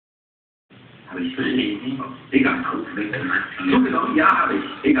Aber ich verstehe nicht. Egal, weg. So genau, ja, habe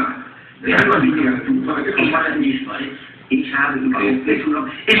ich. Egal. Wer hat aber weniger getan? Ich war in die Schweiz. Ich habe überhaupt.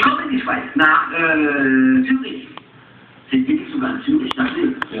 Ich komme in die Schweiz, nach Zürich. Sind wir nicht sogar in Zürich, nach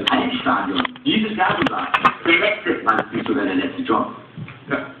Zürich. Hallenstadion. Dieses Jahr sogar. Der letzte, war nicht sogar der letzte Job.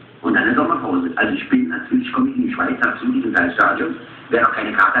 Ja. Und dann eine Sommerpause. Also ich bin natürlich, komme ich in die Schweiz, nach Zürich ins Hallenstadion. Wer noch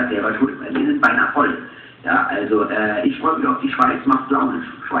keine Karte hat, selber schuld, weil wir sind beinahe voll. Ja, also ich freue mich auf die Schweiz, macht Laune,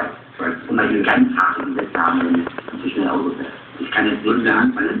 Schweiz. Und weil wir ganz hart gesetzt haben, wenn es so schnell Auto fährt. Ich kann jetzt nicht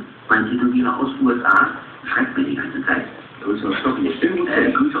sagen, weil mein Tätowierer aus USA schreibt mir die ganze Zeit. Grüße aus Stocken,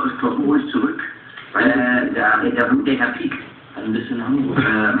 Grüße aus Stocken, hol ich zurück. Weil der Blutdecker piekt. Also ein bisschen Hamburg.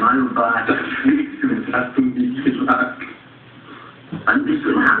 Malubad, hast du nicht gesagt. Wann bist du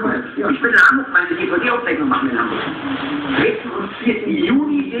in Hamburg? Ich bin in Hamburg, meine DVD-Aufzeichnung machen wir in Hamburg. 3. und 4.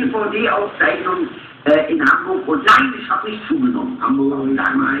 Juni DVD-Aufzeichnung in Hamburg. Und nein, ich habe nicht zugenommen. Hamburg und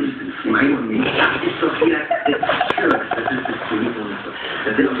Dagmeiß. Das ist doch hier das Shirt.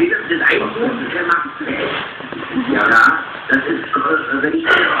 Das ist wieder das Einwurf, der macht es. Ja, das ist, wenn ich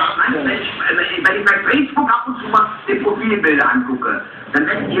bei Facebook ab und zu mal die Profilbilder angucke, dann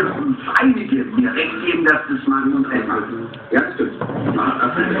werdet ihr einige mir recht geben, dass das mal gut ist. Ja, das stimmt.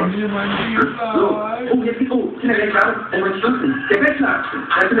 So, oh, jetzt geht, oh, Kinder, ich glaube, der Bachelor.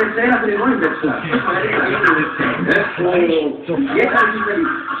 Das ist der Trailer für den neuen Bachelor. Jetzt habe ich nicht mehr die.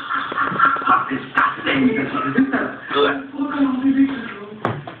 Was ist das denn? Was ist das?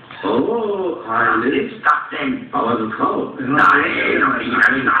 Oh, was ist das denn? Aber so Frau. Nein, noch nicht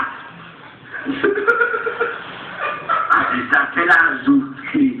ganz das. Was ist das? Teller sucht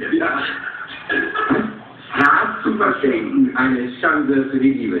Kriege. Ja. Ja, zu verschenken, eine Chance für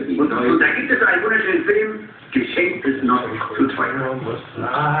die Liebe. Und da gibt es einen wunderschönen Film, geschenkt ist noch zu teuer.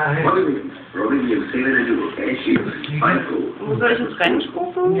 Robin Williams, Wo soll ich jetzt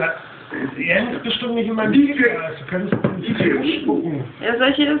reingucken? Ja. Er ist bestimmt nicht in meinem Video. Du kannst nicht gucken. Ja, soll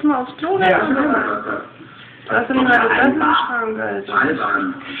ich jedes Mal aufs Klo gehen? Ja. Was sind meine Schrank, Alter? Alban.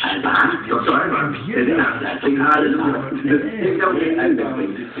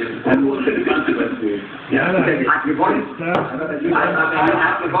 Ja, das hat gewonnen.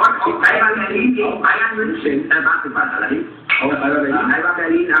 Hat gewonnen auf Alba Berlin gegen Bayern München. Basketball allerdings. Alba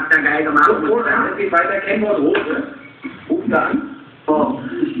Berlin hat da geil gemacht. Es geht weiter, Kennwort Rose. Ruf da an. Oh,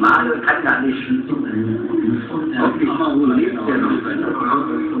 Manuel kann da nicht. Hoffentlich mal, wo lebt der noch?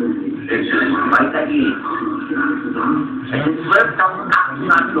 Weiter geht's. Es sind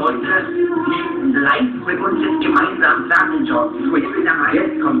 12.800 Leute, die live mit uns jetzt gemeinsam Fernsehjob. So, jetzt bin ich mal,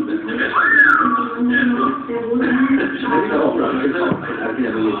 jetzt kommt es.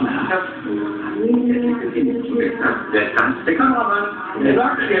 Der ist ganz der Kameramann. Der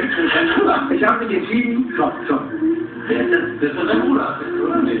sagt jetzt, ich habe mich entschieden. Stopp. Wer ist das? Das ist doch dein Bruder,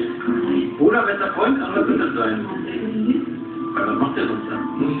 oder nicht? Bruder, bester Freund, aber wird das sein? Weil was macht der sonst dann?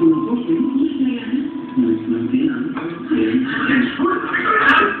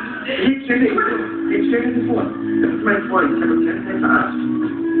 Jetzt stell dir vor, das ist mein Freund, ich habe uns ganz verarscht.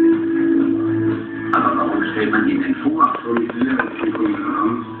 Aber warum stellt man den denn vor?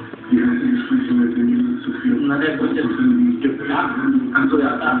 Na, der wird jetzt achso,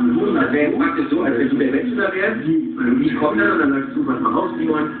 ja, das wäre praktisch so, als wenn du der Bachelor wärst, und ich komme dann und dann sagst du, pass mal auf,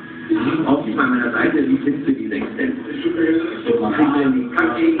 Simon, auf dich bei meiner Seite, wie findest du die 6 Cent? So, man kriegt dann die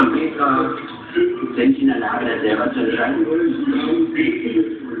Kaffee, die Meter, sind ich in der Lage, das selber zu entscheiden?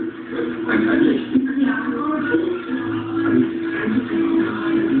 Dann kann ich.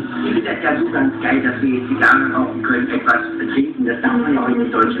 Ich finde das ja so ganz geil, dass wir jetzt die Dame kaufen können, etwas trinken, das darf man ja heute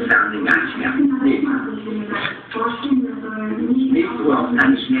im deutschen Fernsehen gar nicht mehr. Nee. Nächste Uhr auch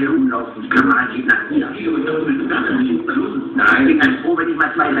ganz schnell umlaufen. Die Kamera geht nach hier. Nein, ich bin ganz froh, wenn ich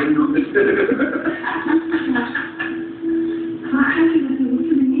mal 2-3 Minuten nicht.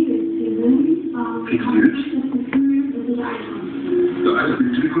 Geht's gut?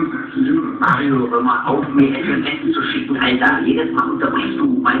 Mario, hör mal auf, mir SMS zu schicken, Alter. Jedes Mal unterbrichst du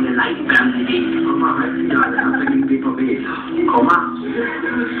meine Live-Fernsehding. Komm mal, Halbfinale, Hertha gegen BVB. Komm mal.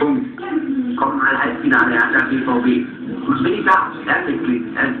 Punkt. Komm mal, Halbfinale, Hertha BVB. Was will ich da? Fernsehklick.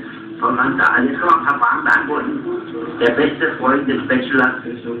 Von Manta. Also jetzt können wir ein paar Fragen beantworten. Der beste Freund des Bachelors.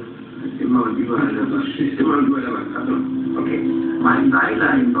 Immer und überall dabei. Immer und überall dabei. Okay. Mein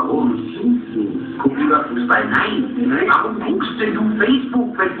Beileid, warum? Guck lieber Fußball. Nein. Warum guckst denn du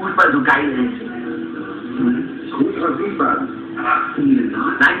Facebook, wenn Fußball so geil ist? Gut oder Fußball?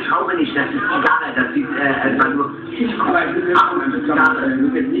 Nein, ich hoffe nicht, das ist egal, das ist einfach nur. Aber es ist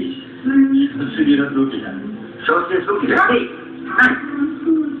jetzt nicht. Schaust du dir das wirklich an? Schaust du dir das wirklich an? Nee. Nein.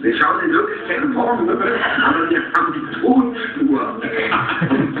 Wir schauen in Wirklichkeit Porno, aber wir haben die Tonspur.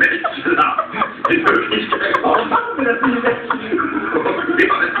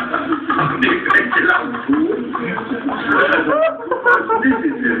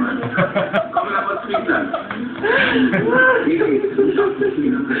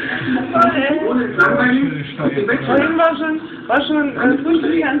 Vorhin war schon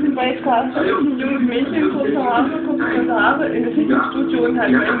Frühstücksfernsehen-Beitrag. Da ist ein junges Mädchen, kurze Haare, in das Fitnessstudio und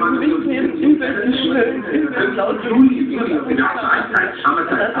hat beim Gewichtheben im Bett geschwillt, im Bett laut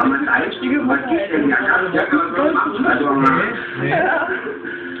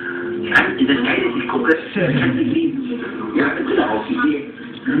Das Geile ist, ich gucke, ich kann nicht lieben. Ja, das ist auch die Idee.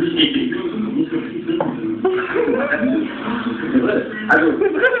 Also,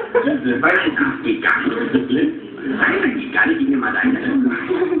 weil es geht gar nicht. Nein, geht gar nicht, ich nehme mal deine.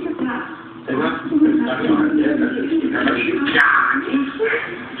 Ja, nicht.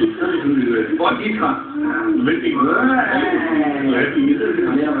 Boah, die ist was. Wirklich.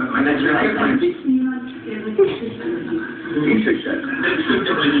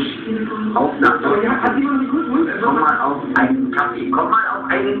 Auf nach Deutschland. Komm mal auf einen Kaffee. Komm mal auf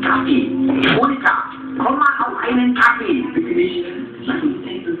einen Kaffee. Monika, komm mal auf einen Kaffee. Bitte nicht.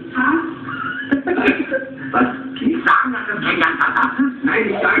 Was? Nicht sagen, dass das kein ganzer Satz ist? Nein,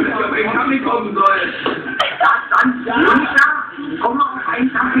 nicht sagen, dass ich auf einen Kaffee kommen soll. Das dann, Monika, komm mal auf einen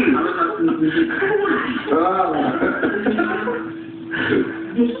Kaffee.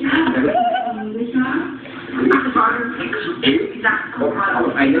 Sexuell gesagt, komm mal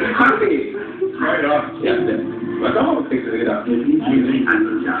auf einen Kaffee. Ja. Was haben wir auf sexuell gedacht?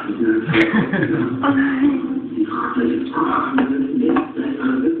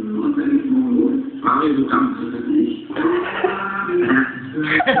 Mario, du kannst es nicht.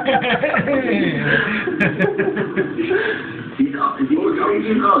 Sieht raus.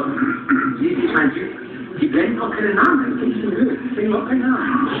 Die blenden auch keine Namen. Die blenden auch keine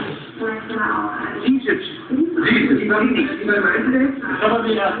Namen. Die war nicht. Die war im Einzelnet.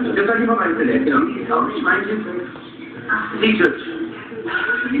 Das war die vom Einzelnet. Genau. Die ist auch nicht mein Kind.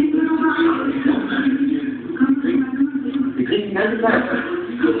 Die kriegen die ganze Zeit.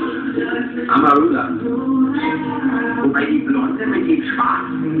 Amarula. Wobei die Blonde mit dem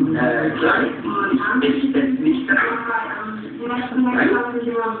schwarzen Kleid ist nicht da.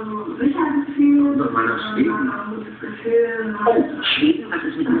 Doch mal nach Schweden. Oh, Schweden, was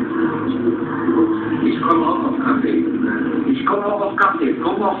ist mit dem? Ich komme auch auf Kaffee.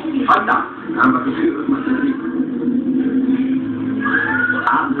 Komm auf Fanta. Da haben wir Gefühl, was Mathematik.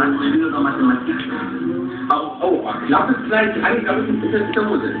 Abends früher noch Mathematik. Oh, Klappe ist gleich, eigentlich glaube ich, ist das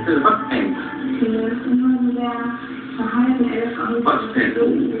Hose. Was denn? Was denn?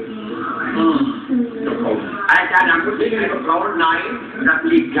 Alter, da muss ich eine Frau, nein, das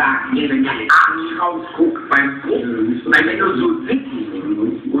geht gar nicht, wenn der Arsch rausguckt beim Gucken. Weil wenn du so sitzt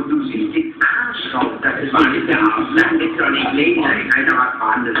und du siehst den Arsch raus, das war nicht der Arsch, dann ist doch nicht legen, Alter, was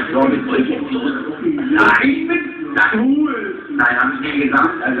war denn das? So mit euch jetzt los? Nein, cool. Nein, hab ich nie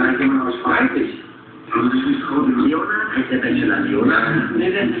gesagt, also ich bin aus Freundlich. Also das ist Kumpel Leonard, ist der Bachelor Leonard?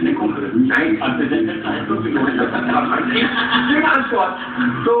 Nee, das ist der Kumpel. Nein, also das ist einfach schöne Antwort.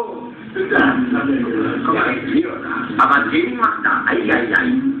 So. Komm mal, aber den macht da, eieiei.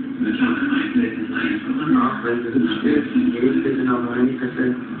 Ach, wenn du das spielst, geht bitte noch mal nicht, dass du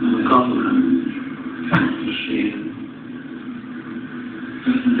kommen.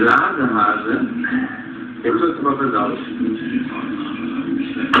 Blasehase, jetzt wird es mal versaut.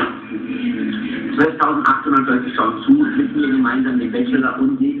 12.800 Leute schauen zu, mit mir gemeinsam den Bachelor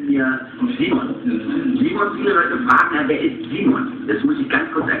und neben mir Simon. Simon, viele Leute fragen, ja, wer ist Simon? Das muss ich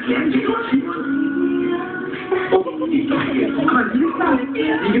ganz kurz erklären, wer ist Simon? Oh, die ist doch hier. Aber die ist da. Die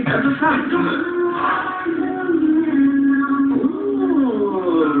gibt es also fast.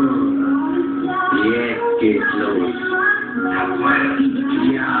 Jetzt geht's los.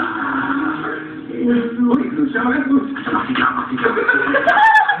 Ja. Ui, das ist ja mal ganz gut. Mach die klar.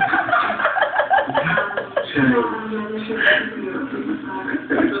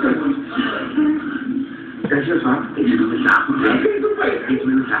 Das ist was. Ich will schlafen.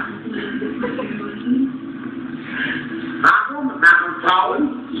 Warum machen Frauen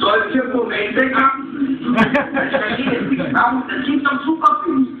solche Momente haben? Das klingt doch super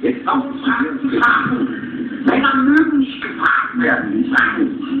für mich. Jetzt brauchen Fragen zu fragen. Männer mögen nicht gefragt werden.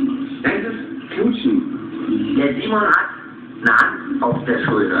 Das ist Knutschen. Der Simon hat eine Hand auf der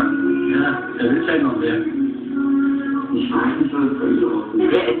Schulter. Ja, der will ja noch mehr. Ich weiß nicht, was das ist.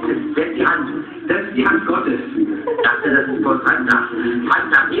 Wer ist das? Wer ist die Hand? Das ist die Hand Gottes. Ich dachte, das ist von Fanta.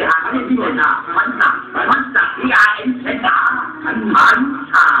 Fanta, P-A-N-Z-A. Fanta, P-A-N-Z-A.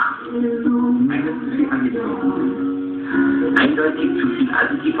 Fanta. Eindeutig zu viel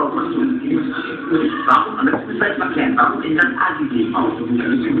ASI-TV-Konsum. Warum? Aber das müssen wir jetzt mal klären. Warum ist das ASI-TV? Das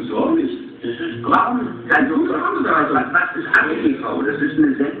ist nicht. Warum? Also, was ist ASI-TV? Das ist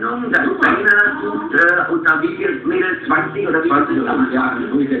eine Sendung, da ist einer und da wie viele Mädels, 20 oder 20 oder was? Ja,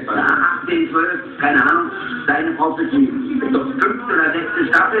 18, 12, keine Ahnung, deine Frau betrieben. Doch 5. oder 6.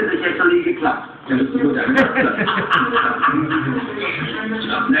 Staffel ist jetzt noch nie geklappt. Ja, das ist gut.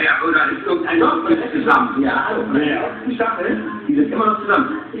 Naja, oder ist irgendein noch zusammen? Ja, naja, die Staffel, die sind immer noch zusammen.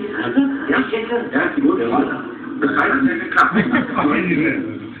 Ja, ja, die gute Rolle. Das heißt, es hat geklappt.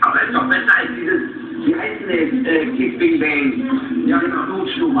 Aber ist doch besser als dieses, wie heißt denn das, Kick Bing Bang? Ja, genau,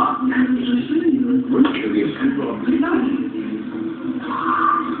 Notschnummer.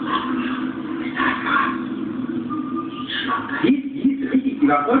 Die ist richtig, die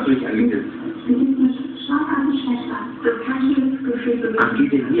war vollständig angesetzt. Ach,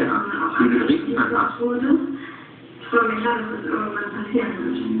 geht denn hier ab? Die wird richtig ab. Ich freue mich an, dass es irgendwann passieren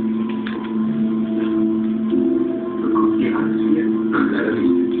wird. Bekommt ihr Hartz IV? Nein, leider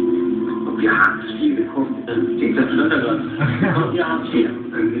nicht. Ob ihr Hartz IV bekommt? Steht das schon da dran? Bekommt ihr Hartz IV?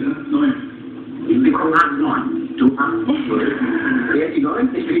 9. Ich bekomme Hartz 9. Du hast 12. Wer ist die 9?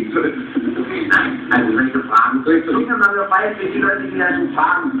 Ich bin die 12. Nein, also solche Fragen. Soll ich so sicher mal dabei, wie die Leute, die da so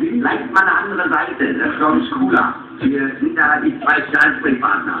fragen, vielleicht mal eine andere Seite. Das ist, glaube ich, cooler. Wir sind da die falschen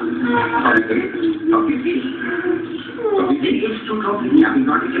Ansprechpartner. Wie isst du Toffee? Habe ich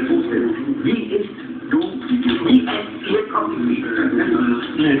noch nicht gepostet. Wie isst du? Wie esst ihr Toffee?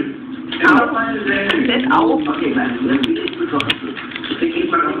 Setz auf. Okay, wie isst du Toffee? Ich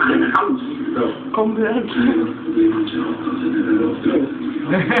gehe mal noch einen raus. Komplett.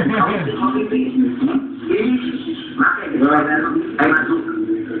 Ich mache einmal so.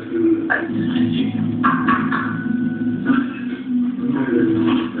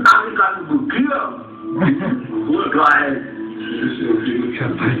 Afrikanische Kühe. Urgeil.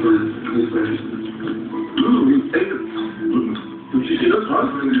 Du ziehst dir das raus?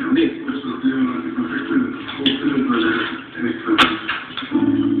 Nee.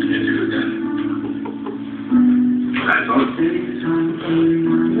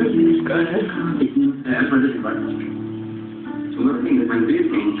 Erstmal das Wand. So was Ding, mein Bild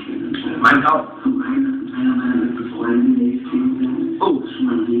nicht. Mein Tauch. Einer meiner Freunde ist oh, schon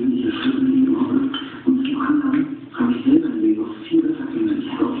mal wesentliche Schritte in die Woche. Und zum anderen habe ich selber ein Leben auf viele Verkehre. Ich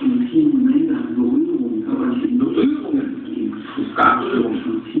habe auch schon in vielen Momenten Berührungen, aber nicht Berührungen. Es gab Berührungen.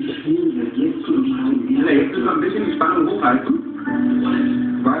 Schon viel schwieriger, jetzt zu entscheiden. Ja, jetzt müssen wir ein bisschen die Spannung hochhalten.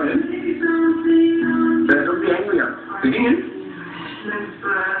 Weil. Da ist irgendwie hängen wir. Wir hängen.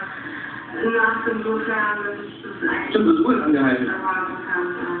 Nach dem Sofern, das ist eigentlich. Stimmt, das Uhr ist angehalten.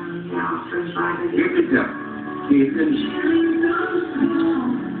 Ja, auf den Schweine. Geht ja. Geht nicht.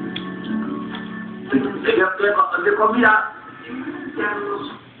 Wir kommen wieder.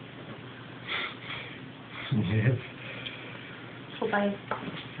 Jetzt. Vorbei.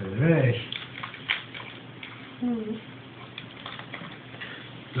 Weg.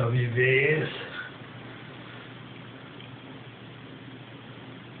 So wie weh ist.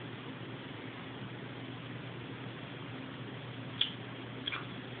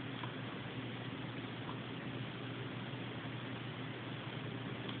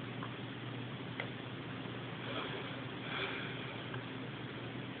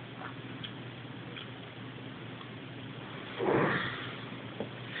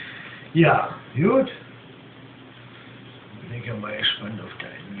 Ja, gut. Bin ich ja mal gespannt auf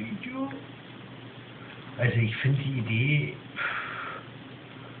dein Video. Also ich finde die Idee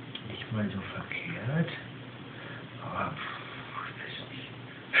nicht mal so verkehrt, aber ich weiß nicht.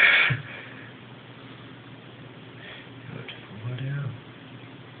 Gut, wo war der?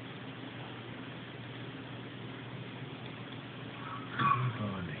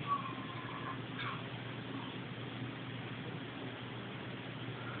 Gar nicht.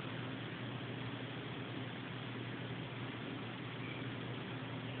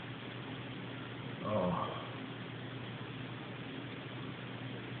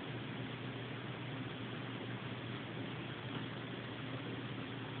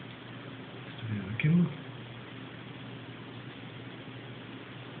 Kim?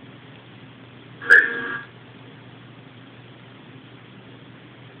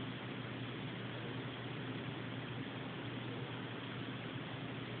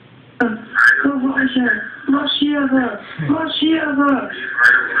 Geräusche, marschiere, marschiere.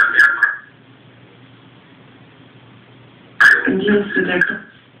 Im Dienste der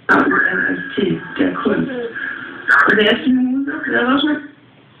KUNST, der Kunst. Und der erste Muse, der war schon.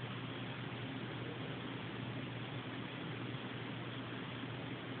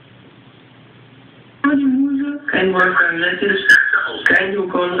 Die Muse, kein Wolfgang Lettisch, kein Jo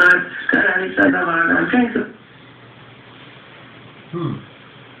Konrad, kein Alexander Wagner, kein.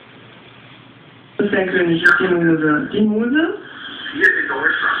 Das ist der König, ist die Muse. Die Muse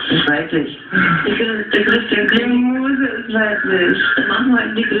ist weiblich. Der Christian Mose ist weiblich. Da machen wir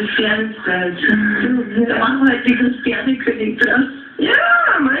halt die Christianszeit. Da machen wir halt die Christiane-König dran. Ja,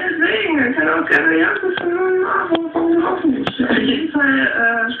 meinetwegen. Er kann auch gerne Jakob warum auch nicht. Auf jeden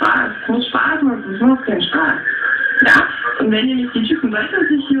Fall Spaß. Es muss Spaß machen. Es macht keinen Spaß. Ja, und wenn nämlich die Typen weiter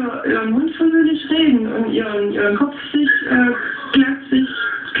sich ihren Mund fröhlich reden und ihren Kopf sich glatzig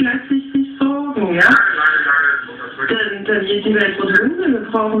sorgen, ja, dann geht die Welt runter. Wir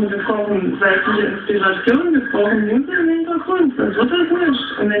brauchen weibliche Inspiration, wir brauchen Muse im Hintergrund, sonst wird das nicht.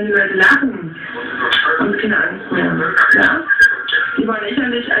 Und wenn die Leute lachen und keine Angst mehr, ja, die waren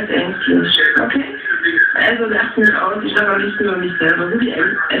lächerlich als ängstlich, okay? Also lacht mich aus, ich lache auch nicht über mich selber, so wie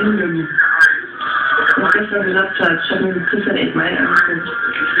Handymikro. Was gestern gesagt hat, ich habe mir mit Christian echt mein angeguckt.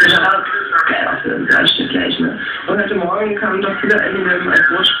 Ja, geil, auch für ein Stück gleich, ne? Und heute Morgen kam doch wieder Handymikro als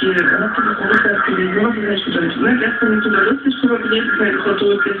Wortspiel. Und habt ihr das Berufswert gelesen? Was ist das bedeutet, ne? Gestern ist wieder lustig drüber geredet, weil ich so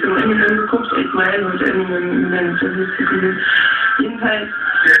tot bin. Und Handymikro geguckt, echt mein und Handymikro, das ist gelesen. Jedenfalls,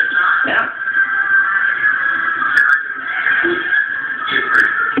 ja.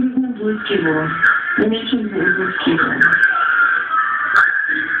 Das ist eine Impulsgebung. Eine Mädchen ist eine Impulsgebung.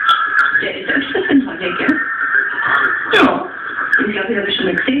 Der ist selbstverständlich von der, gell? Ja. Ich glaube, ich habe schon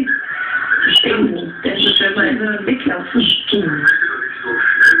mal gesehen. Stimmt. Der ist schon mal in den Weg laufen. Stimmt.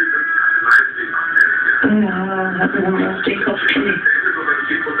 Ja, hat mir dann auf den Kopf gelegt.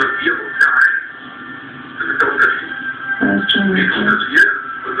 Das ist schon gut.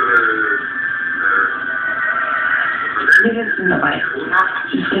 Wir sitzen dabei.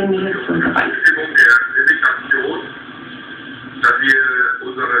 Die Tränen, die sitzen dabei. Dass wir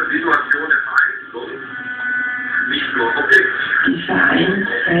unsere Situation der Vereinigung nicht nur Objekt die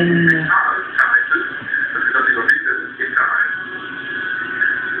Vereinszelle. dass sie noch nicht im Verein.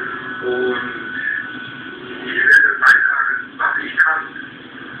 Und ich werde beitragen, was ich kann,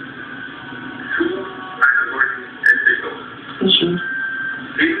 zu einer solchen Entwicklung. Sehr schön.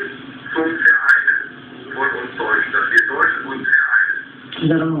 Hin zum Vereinen von uns Deutschen, dass wir Deutschen uns vereinen. Die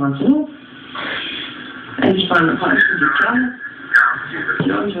sagen mal so. Eigentlich waren ein paar Kleine.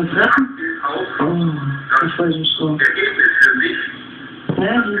 Die auch nicht was retten. Oh, das freut mich so.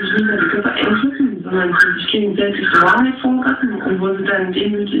 Ja, die sich nicht mehr die Köpfe einklicken, sondern die sich gegenseitig die Wahrheit vorraten und wo sie dann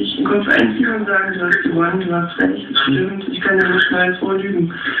demütig den Kopf einziehen und sagen, du hast gewonnen, du hast recht, das stimmt, ich kann dir nicht mal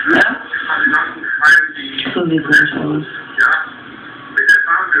vorlügen. Ja? So sieht es nicht aus.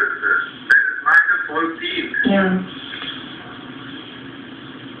 Ja.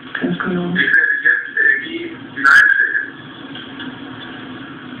 Ganz genau. Ich werde jetzt Energie hineinstecken.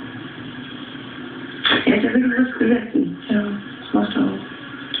 Er hat ja wirklich was gesessen. Ja, das macht er auch.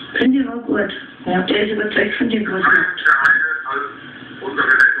 Finde ich auch gut. Ja, der ist überzeugt von dir, Gott. Unsere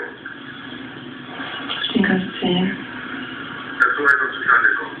Rettung. Den kannst du sehen. Dass so etwas zustande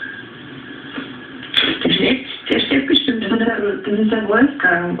kommt. Der steht bestimmt. Das ist der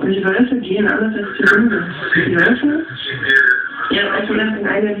Wolfgang. Und die Wölfe gehen anders als die Hunde. Die Wölfe? Ja, also das in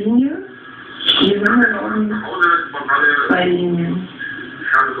einer Linie. Und die Hunde laufen zwei Linien.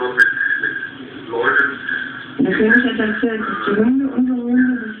 Ich habe so mit Leuten. Der König hat erzählt, dass die Hunde, unsere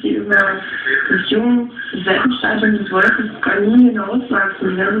Hunde, dass die über das Seitenstadium des Wolfes gar nie hinauswachsen.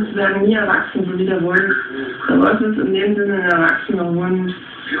 Die werden sozusagen nie erwachsen, so wie der Wolf. Der Wolf ist in dem Sinne ein erwachsener Hund.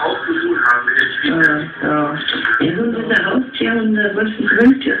 Die auch zu tun haben mit den Spielen. Ja. Der Hund ist ein Haustier und der Wolf ist ein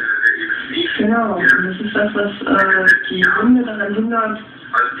Wildtier. Genau. Und das ist das, was die Hunde daran hindert,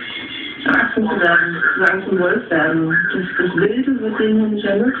 erwachsen zu werden, sozusagen zum Wolf werden. Das Wilde wird denen nicht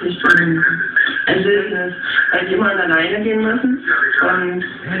ermöglicht. Ein Wildnis, weil die immer alleine gehen müssen. Und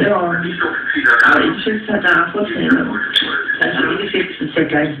ja, aber Edifix hat da Vorteile. Also Edifix ist ja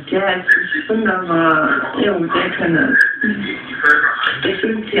gleich, der ist wunderbar. Ja, der kann das. Der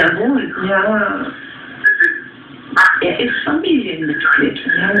fühlt sich ja wohl. Ja, er ist Familienmitglied.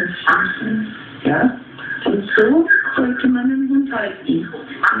 Ja, das stimmt. Ja, und so sollte man den Hund halten.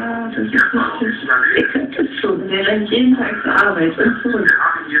 Ja, das ist richtig. Er könnte es schon. Der rennt jeden Tag zur Arbeit und zurück.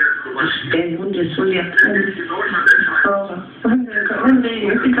 Der Hund ist so lieb. Und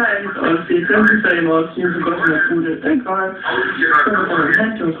Regen ist egal, wie es aussieht. Dann ist er immer aus diesem gegossenen Pudel. Egal. Dann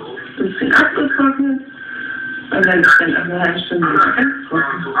Handtuch. Bisschen abgetrocknet. Und dann ist dann nach einer halben Stunde wieder ganz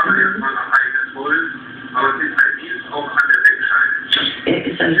trocken. Er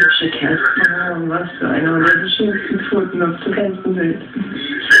ist ein hübscher Kerl. Oh, was für einer. Und der ist schönsten Pfoten auf der ganzen Welt.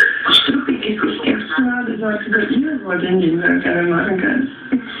 Stuppig ist nicht extra, das sagt über ihr, wo den man gerne machen kann.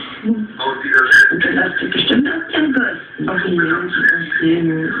 Und du lässt dich bestimmt auch den Bürsten. Auf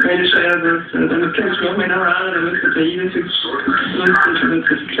jeden. Meine Steuerbürste. Damit kenne ich noch meine Haare, damit wird der jedes lustig und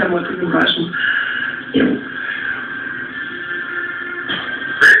wird die Klamotten gewaschen. Jo.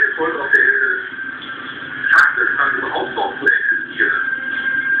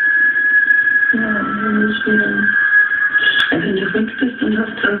 spielen. Also wenn du 5 bist und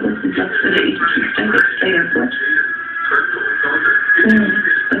hast dann großen Platz für der Ethik, dann ist es ja gut.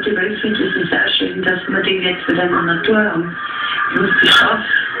 Und die Welt finde ich sehr schön, dass wir den jetzt wieder in der Natur haben. Du musst die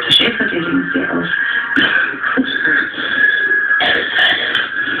Schäfer, die legen sie auf.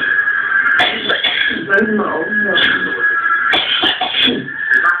 Wollen Sie mal aufhören?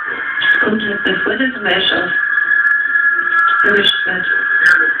 Kommt halt bevor das Wäsch auf. Gemischt wird.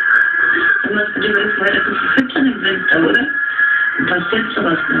 Dann muss man die Welt weiter ein bisschen füttern im Winter, oder? Und passiert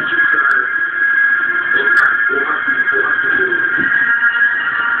sowas nicht.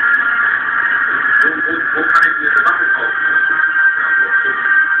 Wo kann ich mir eine Waffe kaufen?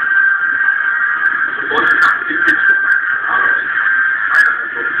 Solche Sachen gibt es schon. Aber einer von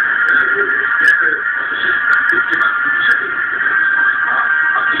so,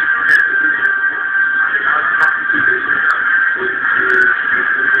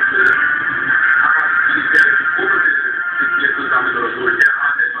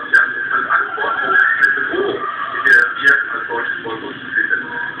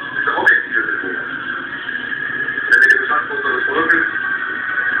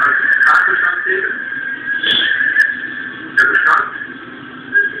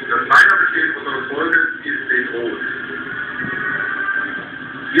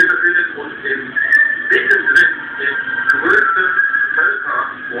 Wir befinden uns mittendrin im größten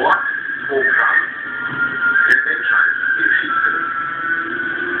Völkermordprogramm der Menschheitsgeschichte.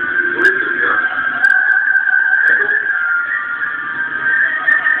 So ist es ja.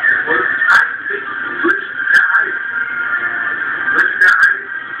 Es folgt eigentlich durch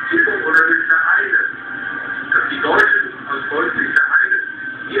Vereinigung oder durch Vereine, dass die Deutschen als Volk sich vereinen.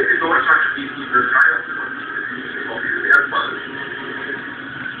 Hier in Deutschland spielt die Befreiung auf diesem Erdball.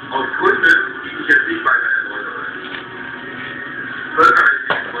 Aus Gründen, die ich jetzt nicht weiter erläutere.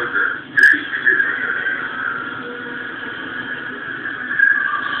 Völkerrechtliche Gründe, geschichtliche Gründe.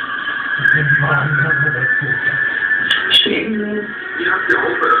 Schön. Wie habt ihr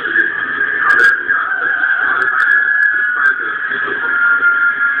auch veröffentlicht?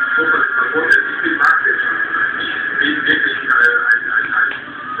 Aber ich bin Marktwirtschaft. Ich bin wirklich ein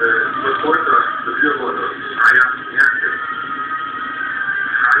überzeugter Befürworter freier Märkte.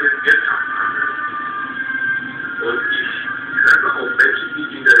 Freien Wirtschaftshandel. Und ich treffe auch Menschen, die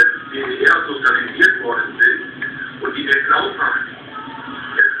in der DDR sozialisiert worden sind und die mir glaubhaft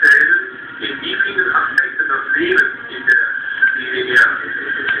erzählen, in wie vielen Aspekten das Leben in der DDR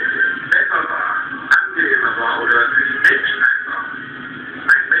besser war, angenehmer war oder für die Menschen einfach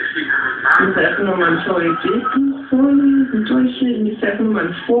ein menschliches Ich muss einfach nochmal ein Theoriebuch vorlesen, durchlesen, ich sage nochmal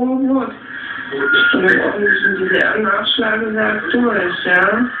ein Vorwort. Und dann ordentlich in diese Nachschlagen sagt durch,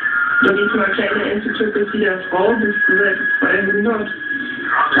 ja. Da gibt es mal kleine Enzyklopädie der Frau bis zu Seite 200.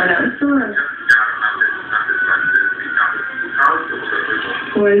 Alles sowas.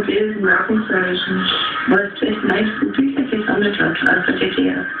 Poesie, Markenzeichen. Was ist meistens Bücher gesammelt hat, als der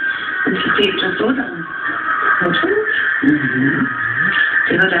DDR. Und sie geht das so dann.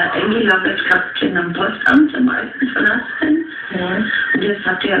 Der war da eingelagert gehabt in einem Postamt am alten Verlassen. Ja. Und jetzt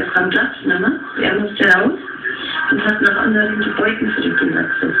hat er keinen Platz mehr. Er musste raus und hat nach anderen Gebäuden für die Kinder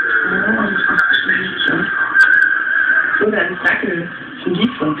gesucht. Ja. Oder ein Sackel, ein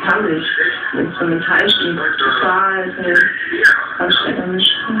Lied von Kammisch, mit so einem Metallstück, total anstrengend.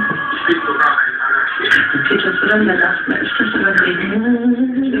 Peter Söder, der sagt, man ist das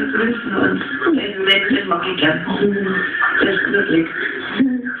überlegen. Wir grüßen uns. Den mag ich gern. Der ist glücklich.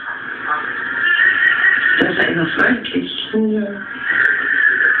 Der ist einfach freundlich.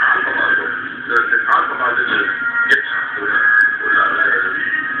 Zentralverwaltete Wirtschaft oder eine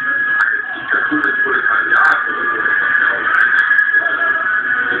Diktatur des Proletariats oder so eine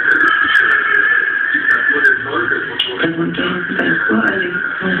sozialistische Diktatur des Volkes und so. Der wohnt da hinten bei Voralling.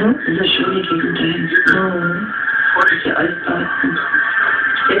 Das ist eine schöne Gegend da hinten. Die Altbauten.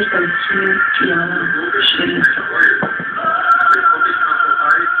 Der ist ganz schön. Ja, schön.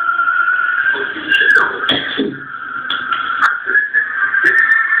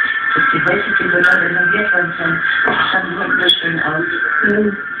 Die heutige Villa renoviert worden sind. Das sah wunderschön aus.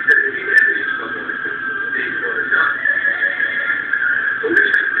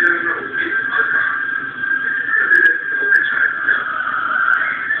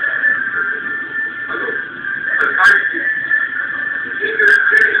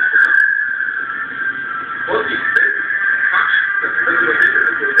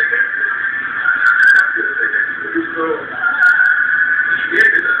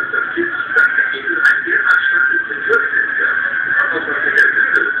 Das gibt es ein derart starkes Bedürfnis, was man vergessen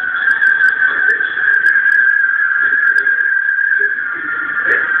will.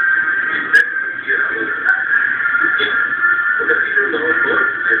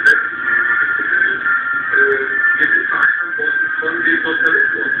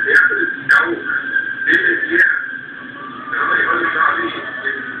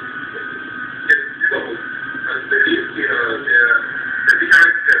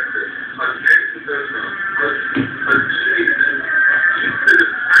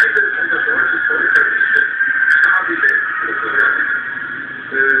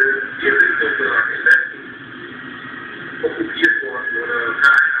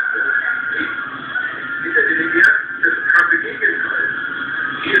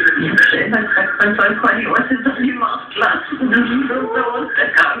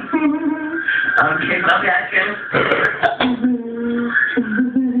 ich glaube ja, gell?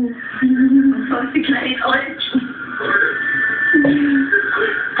 Was die kleine Old?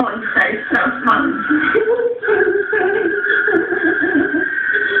 Von Salzhausmann.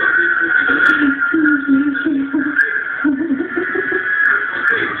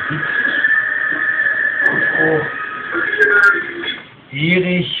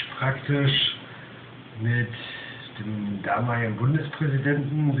 Erich praktisch mit dem damaligen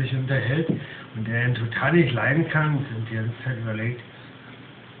Bundespräsidenten sich unterhält und der ihn total nicht leiden kann und die ganze Zeit überlegt,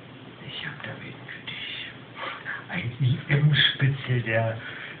 ich habe da wen für dich. Ein IM-Spitzel, der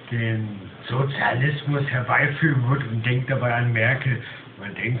den Sozialismus herbeiführen wird und denkt dabei an Merkel.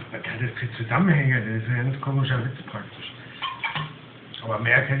 Man denkt, was hat das für Zusammenhänge? Das ist ein ganz komischer Witz praktisch. Aber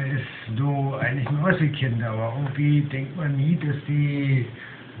Merkel ist nur eigentlich ein Ossi-Kind, aber irgendwie denkt man nie, dass die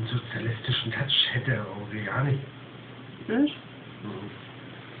einen sozialistischen Touch hätte, irgendwie gar nicht. Nicht?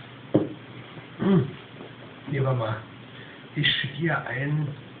 Nehmen wir mal, ich schicke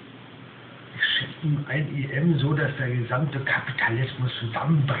ihm ein IM so, dass der gesamte Kapitalismus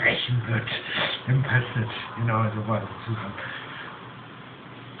zusammenbrechen wird. Dann passt das, genau so war das zusammen.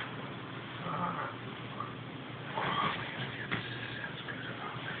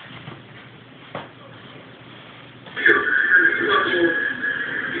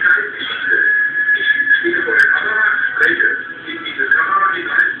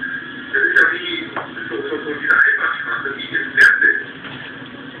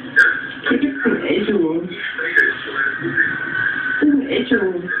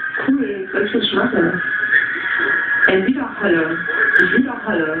 Cool, das ist Schwache. Wiederhalle.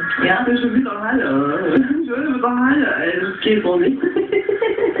 Wiederhalle. Ja, das ist schon Wiederhalle. Schöne Wiederhalle, ey, das geht doch nicht.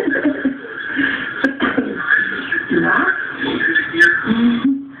 Na?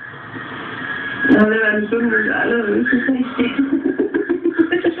 Ja, wir werden schon nicht alle, das ist richtig.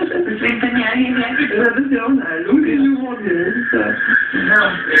 Deswegen bin ich ja hierher. Das ist ja auch eine Halunke geworden.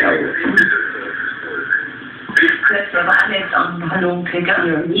 Ja. Das war Alex auch ein Halunke, gell?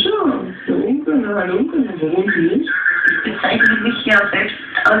 Ja, sicher. Der Onkel, eine Halunke, warum nicht? Ich bezeichne mich ja selbst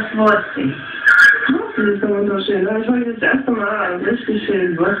als Wurzi. Das ist aber so schön. Ich wollte das erste Mal richtig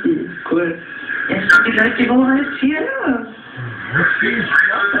schön Wurzi. Cool. Jetzt haben die Leute die Wahrheit hier. Ja.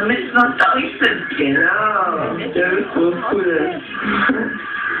 Damit es noch da sind. Genau. Der ist so cool.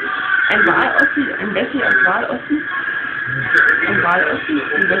 Ein Wahlossi, ein Bessi als Wahlossi? Ein Wahlossi,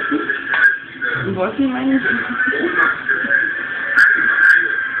 ein Bessi? Ein Wossi meine ich?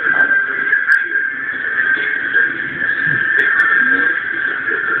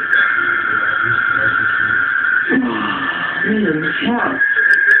 Ja.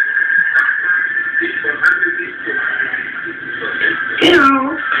 Genau.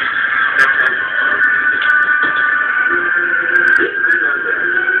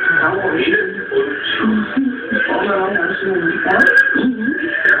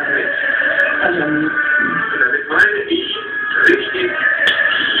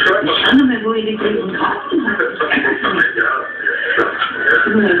 Ich kann mir wohl die großen Karten haben.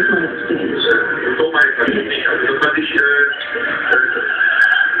 So meine ich das nicht. Also das fand ich,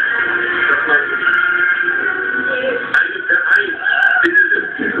 dass man einen Verein bildet.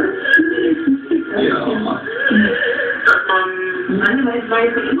 Ja. Dass man Meine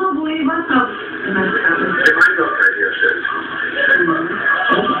weiß immer, wo ich was habe. Gemeinsamkeit herstellt.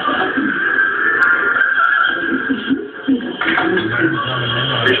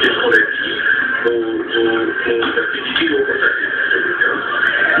 Nicht im Kollektiv, wo das Individuum untergeht.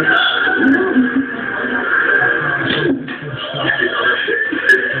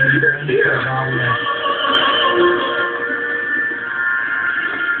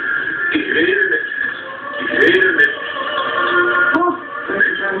 Ich rede mit. Oh, das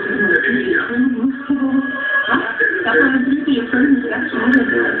ist ganz gut. Da kann man die Gefühle ganz schön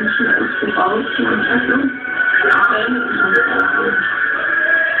gebaut.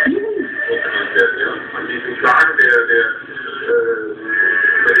 An diesen Klagen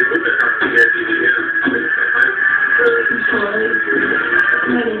bei den Bundeskanzlern der DDR,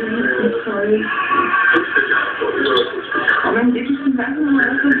 Aber dann wirklich die Sachen mal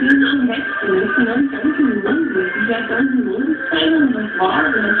aus der dänischen Wechsel. Das sind ganz Monate. Die hat ganze Mondeszeit und das war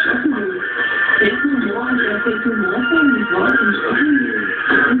das Schocken. Humor und der Humor von das war das Schocken.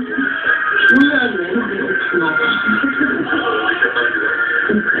 Früher Menschen und Knochen.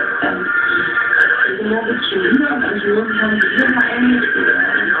 Also noch ist schon wieder, also haben wir mal eigentlich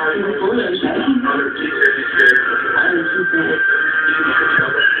alles super.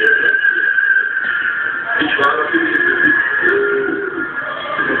 Ich war natürlich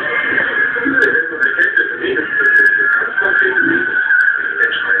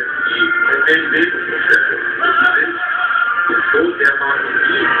den Lebensumstände. Die sind so dermaßen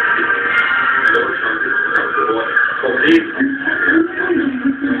tief in Deutschland insgesamt geworden. Vom Leben.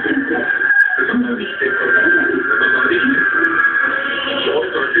 Wenn man nicht den Konsum, wenn man nicht die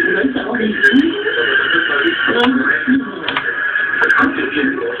Ausdauer dann haben wir hier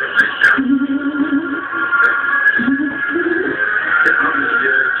in Deutschland ein Kern. Wir haben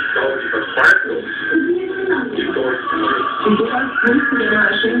hier, ich glaube, die Verzweiflung, die Deutschen. Und sowas kannst du dir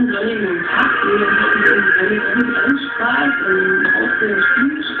mal schön sonnigen Tag sehen, wenn es anstrahlt und aus der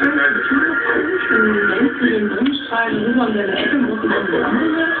Spielstraße und längst du den Sonnenstrahl rüber in deine Ecke, musst du dann so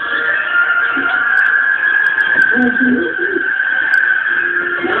andere.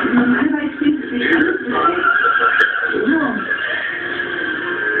 Ja, normalerweise kriegst du nicht alles gleich. Ja.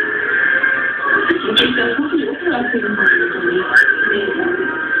 Ich denke, das muss ich auch vielleicht für den Computer.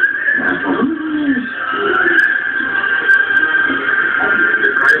 Ja, warum nicht?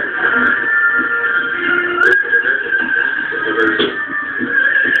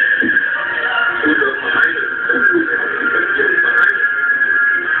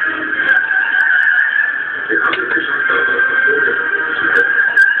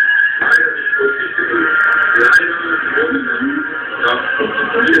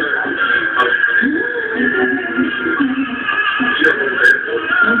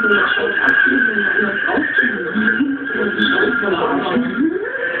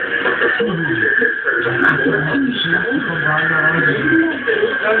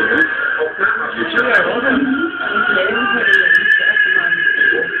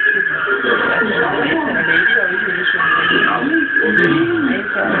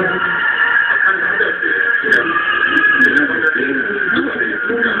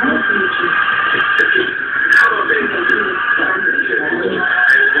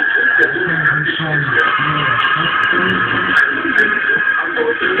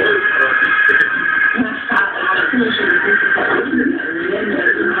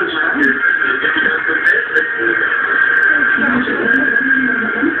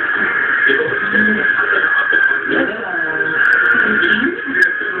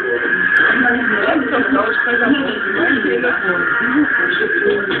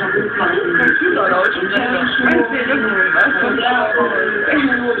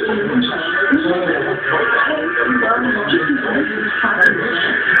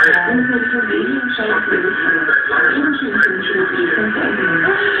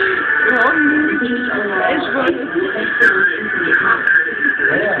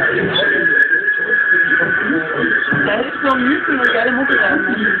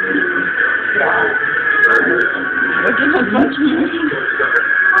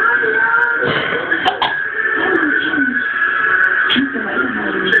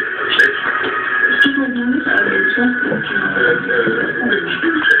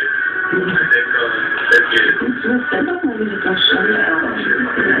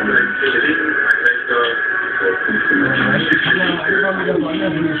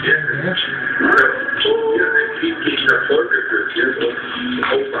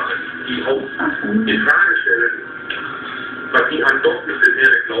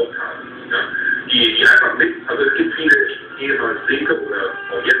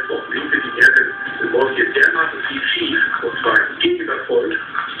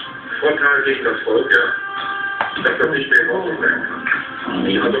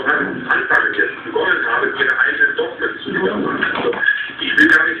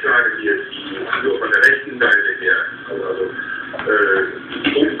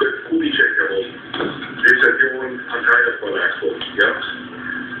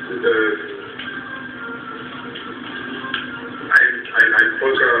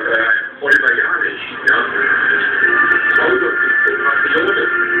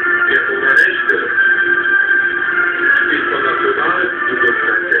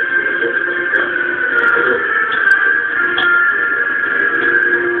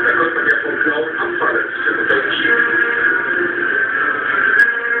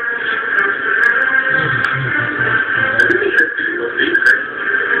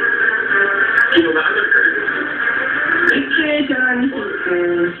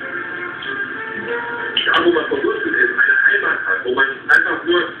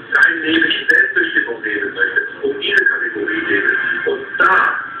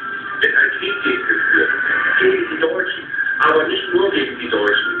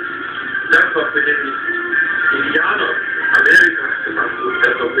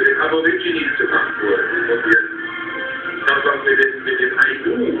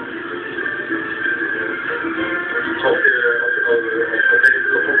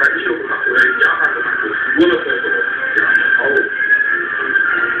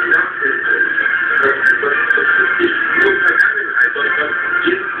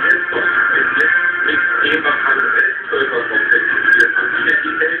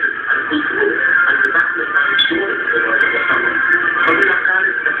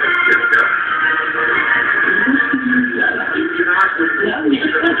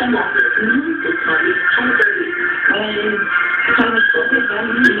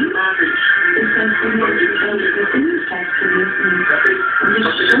 Das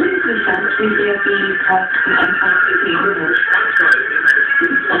ist schon interessant, wie er die gerade am Anfang gesehen hat.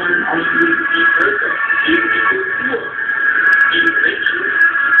 Von eigentlich die Völker, die Kultur, die Menschen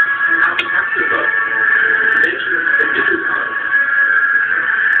haben abgesagt, Menschen entwickelt haben.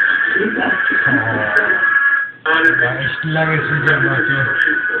 War echt ein langes Video gemacht, ja.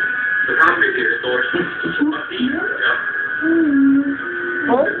 Das haben wir hier in Deutschland.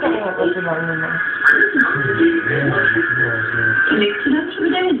 Wolfgang hat das so lange gemacht. Legst du das schon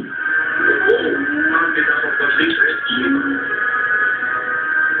wieder hin? Haben wir da noch was Linksrechts gegeben?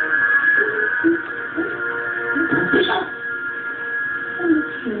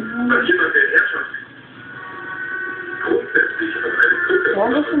 Weil jemand der Herrschaft grundsätzlich auf eine Gruppe Ja,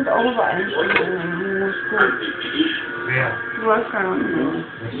 das sind auch Übereinstimmungen. anbietet, wie ich, Wer? Wolfgang und mir.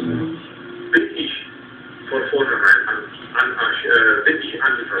 bin ich von vornherein bin ich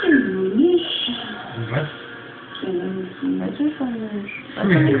antifaschist. Und was? Weiß ich von nicht. Was hat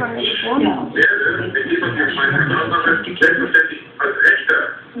jemand gesprochen? Wenn jemand jetzt meine Sprache selbstverständlich als Rechter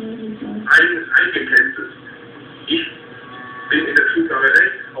eingekämpft ist, ich bin in der Schublade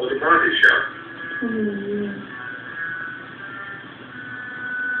rechts automatisch, ja.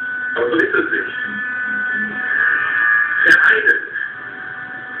 Aber so ist es nicht. Vereinen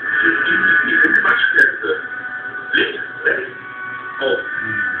diese Quatschplätze links, rechts, auch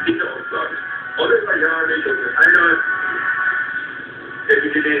hinter uns sagen. Oliver Janich und einer, der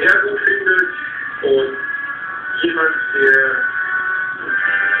die DDR gut findet und jemand, der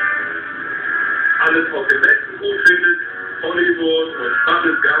alles auf dem Westen gut findet, Hollywood und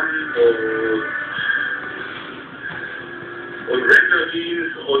Bubblegum und Regular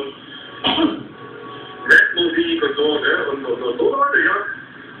Jeans und Rapmusik und so, ne? Und so Leute, ja,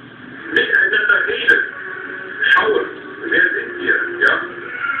 miteinander reden, schauen, wer sind wir, ja?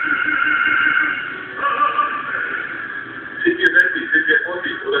 Sind wir westlich, sind wir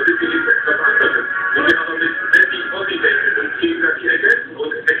Ossis oder sind wir nicht etwas anderes? Und wir aber mit westlich Ossi denken und gegenseitig ergänzen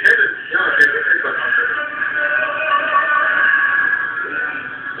und erkennen, ja, wir sind etwas anderes.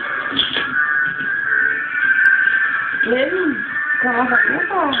 Leben, kann man doch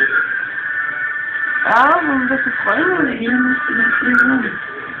immer. Ja, warum bist du Freunde? Hier musst du das wieder rum.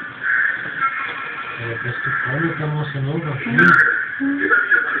 Der beste Freund kann man schon noch spielen. Immer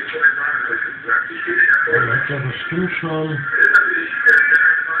wieder mal nicht so ein Sagen, was ich gesagt habe. Ich stehe in Er hat ja bestimmt schon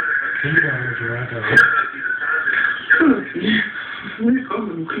Kinder und so weiter.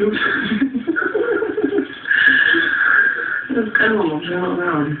 Willkommen im Club. Das kann man auch schon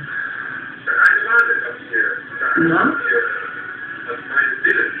sagen. Na?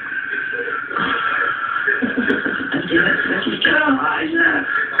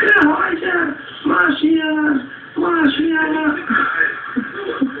 Gehorche, marschiere, marschiere.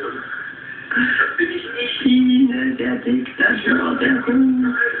 Biene, der Diktator, der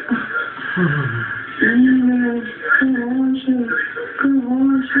Hund. Biene, Gehorche,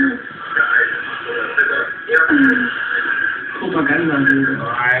 Gehorche. Propagandabilder.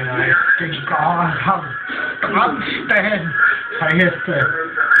 Nein, den Gehorsam dranstellen, heißt es.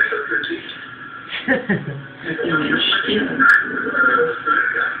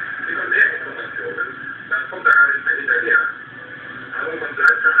 Dann kommt er gar nicht mehr hinterher. Aber man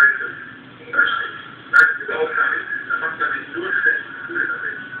bleibt da einfach. Das ist überhaupt gar nicht. Da macht man sich nur schlechte Gefühle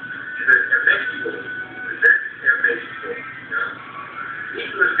damit. Diese Ermächtigung, Selbstermächtigung, ja.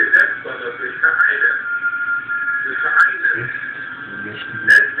 Nicht durch Gesetz, sondern durch Vereine. Durch Vereine.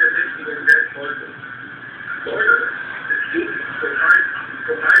 Selbstermächtigung, Selbstfolgung. Leute, es geht zum Beispiel.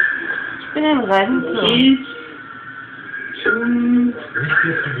 Ich bin in Rente. Nicht, dass du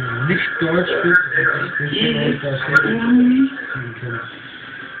nicht Deutsch bist, ich bin vielleicht das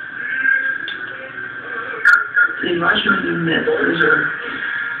Die Waschmittel, der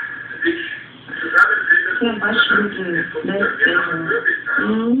Waschmittel,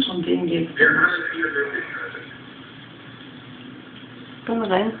 von denen geht's Wir haben viele Möglichkeiten. Ich bin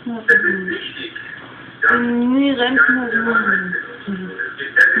Rentner. Es ist wichtig, dass Nie Rentner.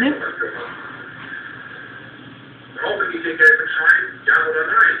 Ne? brauchen die den gelben Schein, ja oder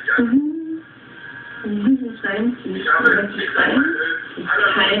nein? Ja. Dieses Sein, dieses relativ rein, ist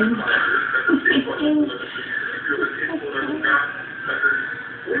kein.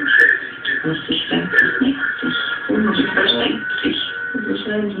 Das ist ständig nichts. Das versteckt sich. Das ist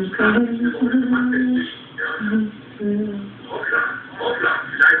ein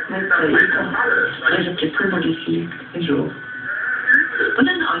ich hab die Pulver gefliegt. So. Und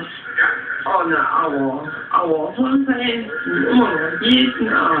dann aus. Oh, na, aua, von Verhältnissen, immer noch, jeden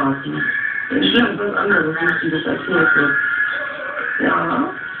Abend. Wenn ich was anderes Lustiges erzählt wird. Ja,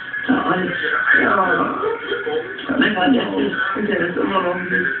 da alles, ja. Ich hab mein der ist immer noch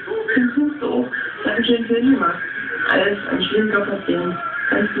nicht. Den findest du auch. Da habe ich einen Film gemacht. Als ein schwieriger Patient.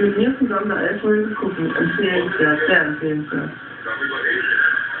 Kannst du mit mir zusammen eine Folge gucken. Empfehlenswert, sehr empfehlenswert.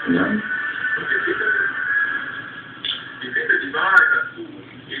 Ja.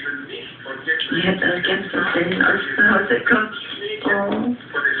 Ich hätte ganz erzählen als zu Hause gehabt. Oh.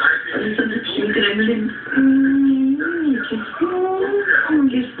 Das ist so ein bisschen Gremlin.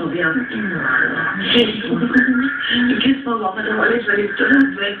 Gestern, ja. Gestern war man doch alles verliebt, oder?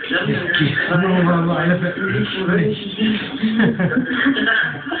 Gestern waren wir alle verliebt.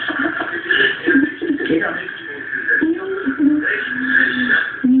 Genau.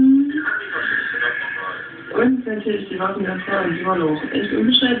 Und natürlich die Waffen der Frauen, die waren auch echt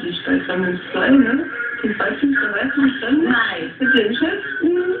unbeschreiblich. Bei Gremlins 2, ne? Die Falschen verweisen dann mit den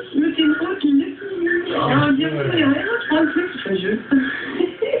Schätzen, mit den roten Lippen. Oh, die haben ja geheiratet, Franz Hüpfverschön.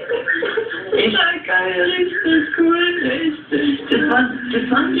 Echt geil, richtig cool, richtig. Das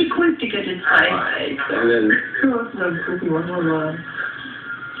waren die kultiger, die zwei. Gut, dann gucken wir mal.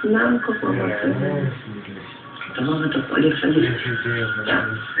 Na, gucken wir mal. Da waren wir doch alle verliebt. Ja.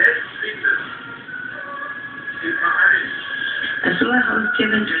 Also, ein Haustier,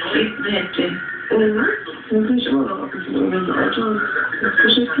 wenn es gefragt hätte. Dann bin ich immer noch ab und zu irgendwelche Autos. Das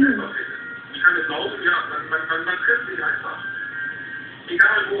beschäftigen. Ich kann es laufen, ja, man trifft sich einfach.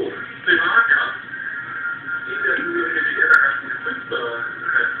 Egal wo, privat, ja. In der DDR, da gab es Künstler,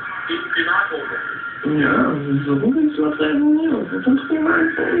 in Privatwohnungen. Ja, so kannst du treffen, ja, so kannst du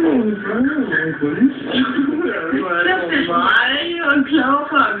einfach Kunst. Das ist normal und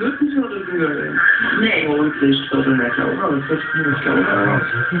Klauber, wirklich oder Bühne. Nee, und nicht oder der Klauber, das ist nicht Klauber.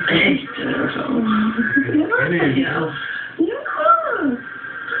 Echt, ja.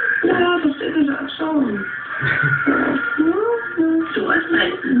 Ja, das ist ja abschauen. Du weißt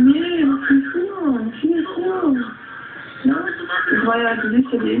nicht, nee, viel früher. Ja, das war ja die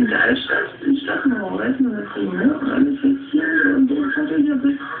Liste neben der Altstadt, in Stadtmauer, weißt du, das Ding, ne? Und alles jetzt hier und das hat ja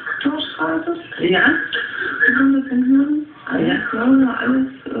bis Torstraße. Ja. Die haben das in Hirn. Ja, klar,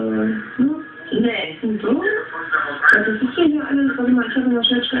 alles, ne? Nee. Und so? Ja, das ist ja hier alles, warte mal, ich habe immer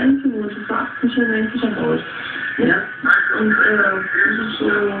schnell eingeholt, das war 98 gebaut. Ja. Und, das ist so,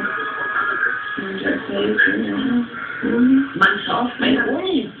 man schafft meine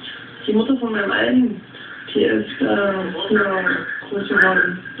Uni. Die Mutter von meinem Alten. Die ist früher groß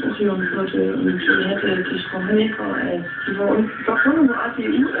geworden, auch hier und Viertel, und die hätte sich Frau Handymikro als, die war uns davon, wo ATU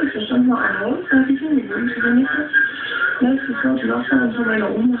ist, da stand mal am Haus, da hat die schon gewohnt, die Handymikro. Das ist die Nachbarin von meiner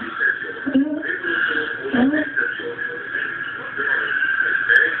Oma.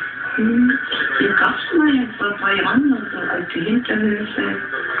 Die gab es mal jetzt vor 2 Jahren, also alte Hinterhöfe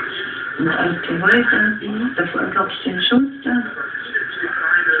und alte Häuser, davor gab es den Schuster.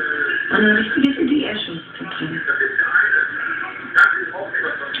 Eine richtige DDR-Schuss da drin.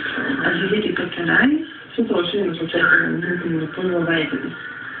 Also hier die Bäckerei. Super schön, das Hotel hinten eine Pulverweite ist.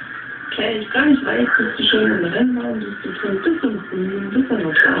 Okay, ist gar nicht weit, das ist die schöne Rennbahn, das ist ein bisschen grün, ein bisschen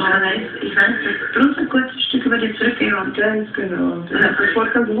noch da. Ich weiß, das ist bloß ein kurzes Stück über die zurückgegangen. Ganz genau.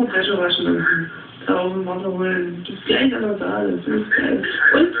 Sofort kannst du Wäsche waschen lassen. Saugen, Wasser holen, das ist gleich an der Saal, das ist geil.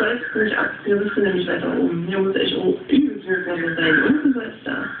 Und sollst nicht ab, hier bist du nämlich weiter oben. Hier muss echt auch übelst viel Wasser sein. Unten sollst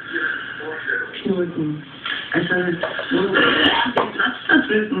du da knoten. Also, wo der Platz da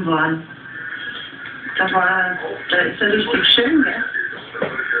drüben war, da ist er richtig schön, gell?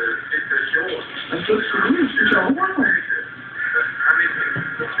 Was willst du nicht? Ich auch machen.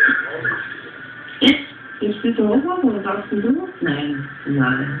 Jetzt? Jetzt bist du auch machen, oder sagst du? Nein.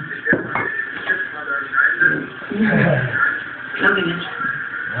 Glaube ich nicht.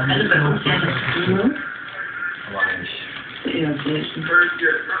 Also bei uns ja nicht. Aber eigentlich. Eher selten.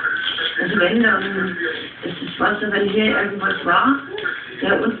 Also wenn dann, das ist Wasser, wenn hier irgendwas war,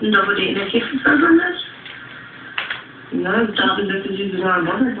 da unten, da wo die Energieversorgung ist, na, da haben wir diese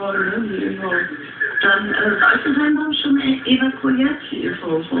Wasserbau, ne, die über, dann, Altenheim haben schon evakuiert, die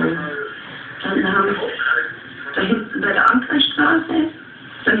EVV. Dann haben, da hinten bei der Ankerstraße,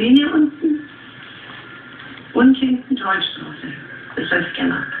 der Linie unten, und hinten Talstraße. Das heißt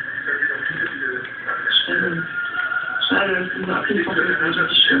gerne. Schade, das ist eine Abhängigkeit,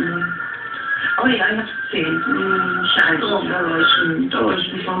 das ist schön. Oh ja, ich hab's gesehen. Scheiße. Oh, da war ich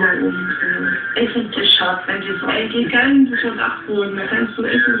schon mal oben. Ich finde das schade, wenn die so. Ey, die können sich schon Dachboden, da kannst du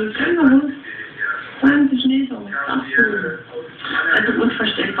echt so Kälterhund. 20 Meter, Dachboden. Also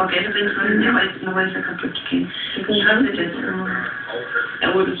unvorstellbar, gell, wenn es von den alten Häusern kaputt gehen. Ich hasse das immer. Ja,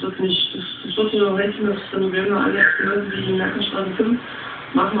 aber das wird nicht, das wird nur helfen, dass renovieren wir alles, wie in Merkerstraße 5,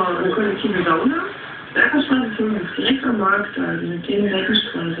 machen wir eine kollektive Sauna. Merkerstraße 5, direkt am Markt, also mit den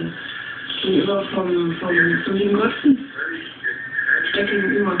Seitenstraße. gegenüber vom Gottesdienst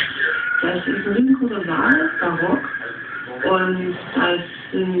gegenüber. Das ist ein riesengroßer Saal, barock, und da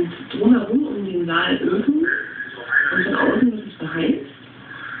sind drumherum um den Saal Öfen und von außen wird es beheizt.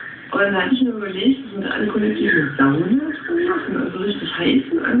 Und dann hatte ich mir überlegt, dass wir alle kollektiv eine Sauna drin machen, also richtig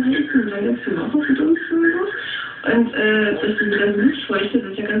heißen, anheizen und dann ganz viel Wasser verdunsten und so. Und dass die ganze Luftfeuchte,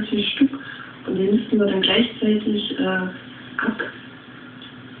 das ist ja ganz viel Stück, und den müssten wir dann gleichzeitig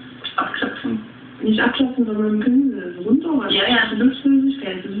abklopfen. Nicht abklopfen, sondern Pinsel runter. Ja, die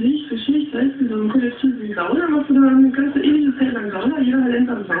Luftflüssigkeit, das ist wichtig, weißt du, so ein Kollektiv wie Sauna, machst du da eine ganze ewige Zeit lang Sauna, jeder lernt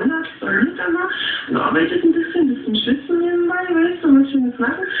dann Sauna, sauniert dann mal und arbeitet ein bisschen schwitzen nebenbei, weißt du, was Schönes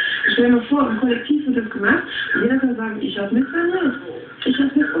machen. Ich stell mir vor, im Kollektiv wird das gemacht und jeder kann sagen, ich hab mit saniert. Ich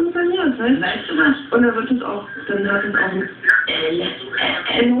hab mit saniert, weißt du was? Und dann wird es auch, dann hat es auch einen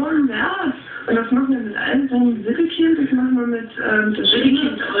enormen Wert. Und das machen wir mit allen so einem Wittekind, das machen wir mit das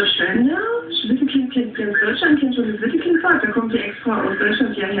Wittekind Deutschland. Ja, Wittekind kennt Deutschland, kennt schon das Wittekind-Park, da kommt die extra aus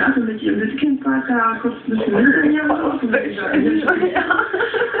Deutschland hierher, also mit ihrem Wittekind-Park, da kostet ein bisschen mehr dann hier was aus. Das ist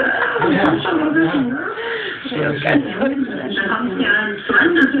schon mal wissen, ne? Da haben wir ja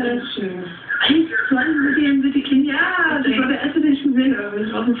 20 mit dem Wittekind, ja, das war der erste, den ich gesehen habe,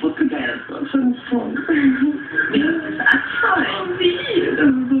 ich war sofort begeistert von ja, das ist abfall. Wie? Das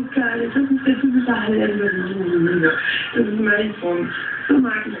ist so geil, das ist der typische Hallenser. Das ist mein Form. So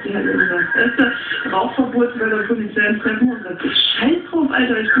mag ich die Hallenser. Das ist das Rauchverbot bei der Polizei im Treppenhaus. Das ist scheiß drauf,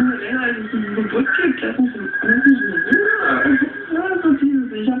 Alter. Ich bin mir länger, als es ein Verbot gibt. Das ist so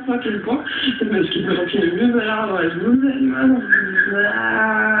dieses, ich hab fucking Bock. Ich gebe mir doch keine Mühe mehr, aber ich muss ja immer.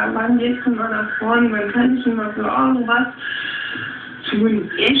 Wann geht's denn mal nach vorne? Wann kann ich denn mal für irgendwas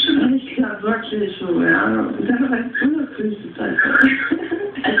tun? Ich schon nicht klar, wirklich so, ja. Und dann war es unerfüllte Zeit.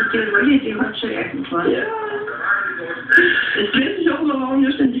 Also die hat schon irgendwas. Ja. Ich weiß nicht auch immer, warum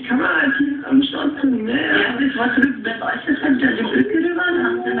hier ständig Kamerateams am Start sind, ne? Ja, das war drüben, das war das hat der Brücke rüber, da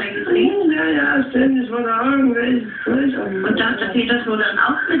haben sie mal gesehen. Ja, ständig war da irgendwelches Zeug. Und da hat der Peter so dann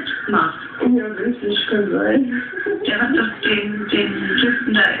auch mitgemacht. Ja, richtig, kann sein. Der hat doch den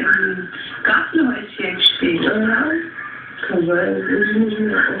Typen da im Gartenhäuschen gespielt, oder? Kann sein, das ist nicht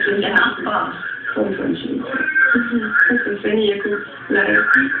mehr auf den Nachbar. Von Franchen. Das ist, wenn ihr guckt, live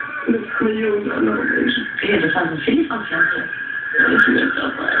mit Millionen anderen Menschen. Ja, das haben viele von Fernsehen. Ja, ich bin jetzt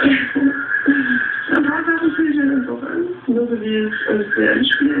dabei. Ein paar Sachen fühle ich mir dann auch an. Nur so wie es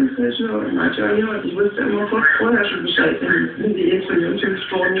CM-Spiel ist, ich wusste immer vorher schon Bescheid, wenn die jetzt von den 5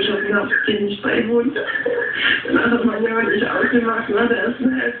 Toren geschossen haben, denen nicht beiwohnt. Dann hat man ja nicht ausgemacht, nach der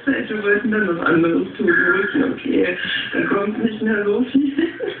ersten Halbzeit, wir wollten dann was anderes tun. Wir wussten, okay, da kommt nicht mehr so viel,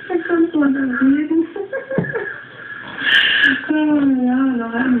 da kommt man dann reden. Ja,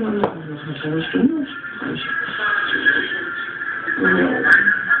 nachher haben wir noch eine halbe Stunde. Ja.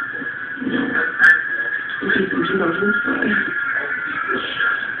 Ich bin schon mal Fußball.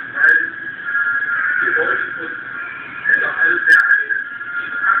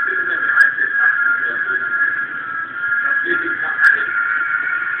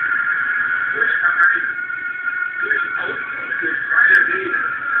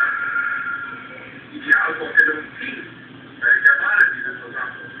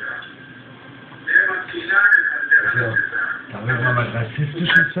 Also, darf ich mal was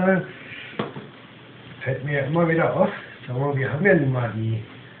Rassistisches sagen? Fällt mir ja immer wieder auf, sag mal, wir haben ja nun mal die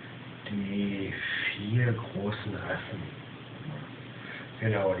 4 großen Rassen.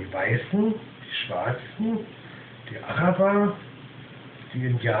 Genau, die Weißen, die Schwarzen, die Araber, die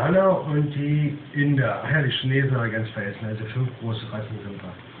Indianer und die Inder. Ach ja, die Chinesen habe ich ganz vergessen, also 5 große Rassen sind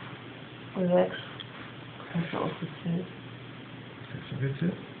da. 6. Hast du aufgezählt? 6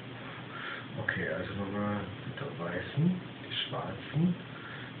 bitte? Okay, also nochmal die Weißen, die Schwarzen,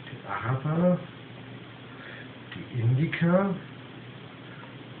 die Araber, die Indiker,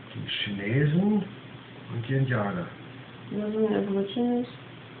 die Chinesen und die Indianer. Was sind die Aborigines?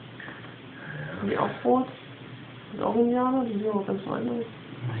 Sind die auch rot? Sind auch Indianer? Die sind auch ganz anders.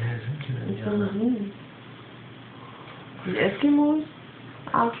 Ja, sind die Indianer. Die Eskimos?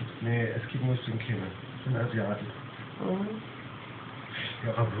 Ach. Nee, Eskimos sind keine. Das sind Asiaten. Mhm.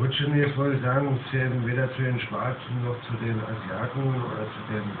 Ja, Aborigines, wollte ich sagen, zählen weder zu den Schwarzen noch zu den Asiaten oder zu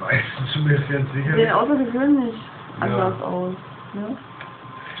den Weißen, zumindest ganz sicher. Sehen außergewöhnlich anders aus. Ne?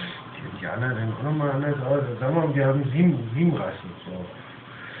 Die Indianer sehen auch nochmal anders aus. Sagen wir mal, wir haben 7 Rassen.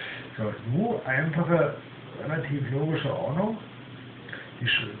 So, einfache, relativ logische Ordnung.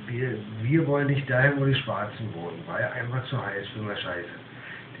 Wir wollen nicht dahin, wo die Schwarzen wohnen, weil einfach zu heiß für eine Scheiße.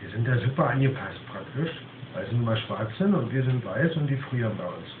 Die sind da super angepasst praktisch. Weil sie nun mal schwarz sind und wir sind weiß und die frieren bei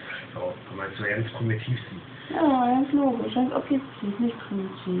uns. So, kann man so ganz primitiv sehen. Ja, ganz logisch, ganz objektiv, nicht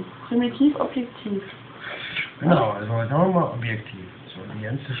primitiv. Primitiv, objektiv. Genau, also sagen wir mal objektiv. So, die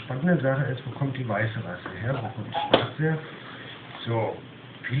ganze spannende Sache ist, wo kommt die weiße Rasse her, wo kommt die schwarze her? So,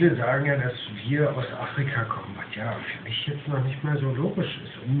 viele sagen ja, dass wir aus Afrika kommen, was ja für mich jetzt noch nicht mal so logisch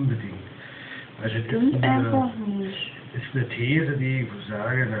ist, unbedingt. Also das Stimmt einfach nicht. ist eine These, die ich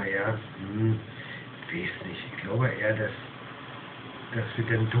sage, naja, weiß nicht. Ich glaube eher, dass wir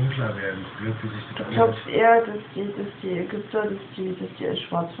dann dunkler werden. Du glaubst eher, dass die Ägypter, dass die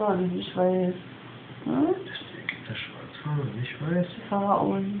schwarz waren, nicht weiß. Hm? Dass die Ägypter schwarz waren und nicht weiß? Die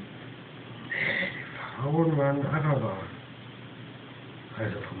Pharaonen. Nee, die Pharaonen waren Araber.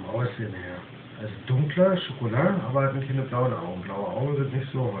 Also vom Aussehen her. Also dunkler, Schokolade, aber hat nicht keine blauen Augen. Blaue Augen sind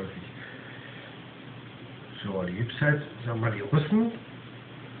nicht so häufig. So, die gibt es halt, sagen wir mal, die Russen,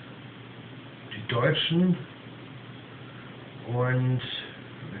 die Deutschen und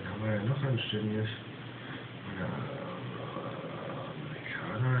wen haben wir ja noch anständiges?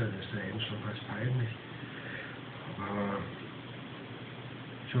 Amerikaner, das ist ja eben schon fast peinlich. Aber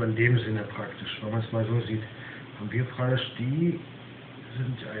so in dem Sinne praktisch, wenn man es mal so sieht. Und wir praktisch die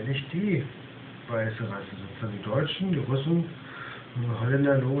sind eigentlich die weiße Rasse. Das sind die Deutschen, die Russen, und die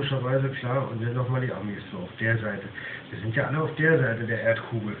Holländer logischerweise, klar, und dann nochmal die Amis so auf der Seite. Wir sind ja alle auf der Seite der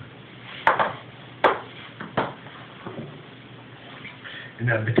Erdkugel. In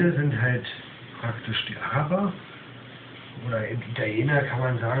der Mitte sind halt praktisch die Araber, oder die Italiener kann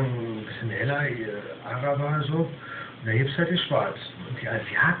man sagen, ein bisschen heller, Araber so. Und da gibt es halt die Schwarzen. Und die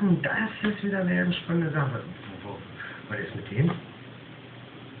Asiaten, das ist wieder eine ganz spannende Sache. Was ist mit denen?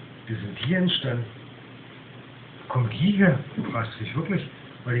 Wie sind die entstanden? Kommen die her? Du fragst dich wirklich,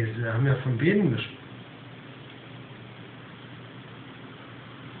 weil die haben ja von Bäden gesprochen.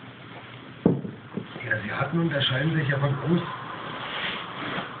 Die Asiaten unterscheiden sich ja von uns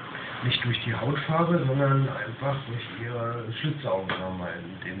nicht durch die Hautfarbe, sondern einfach durch ihre Schlitzaugen, sagen wir mal,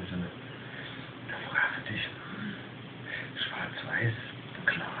 in dem Sinne. Da fragst du dich, schwarz-weiß,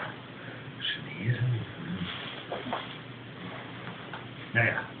 klar, Chinesen.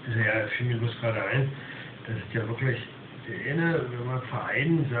 Naja, das ist ja, fiel mir bloß gerade ein, das ist ja wirklich der eine, wenn man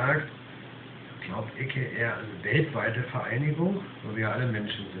Verein sagt, glaube ich eher eine weltweite Vereinigung, wo wir alle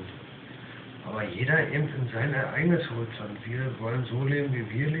Menschen sind. Aber jeder eben in sein eigenes Horizont. Wir wollen so leben, wie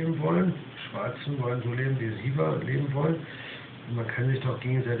wir leben wollen. Schwarzen wollen so leben, wie sie leben wollen. Und man kann sich doch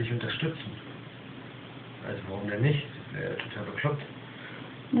gegenseitig unterstützen. Also warum denn nicht? Das wäre ja total bekloppt.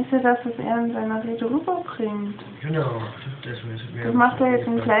 Nicht so, dass es er in seiner Rede rüberbringt. Genau. Das macht er jetzt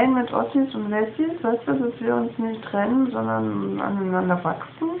einen Kleinen mit Ossis und Wessis, weißt du, dass wir uns nicht trennen, sondern aneinander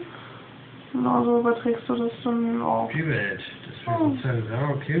wachsen. Genauso überträgst du das dann auch. Die Welt. Dass wir sozusagen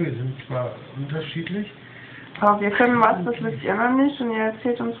sagen, okay, wir sind zwar unterschiedlich. Aber wir können was, das wisst ihr noch nicht, und ihr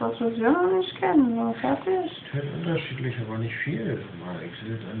erzählt uns was wir noch nicht kennen. Na, fertig. Es wird unterschiedlich, aber nicht viel. Ich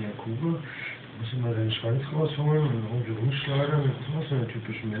sehe jetzt an der Kugel. Muss immer seinen Schwanz rausholen und irgendwie rumschleudern. Das ist auch so eine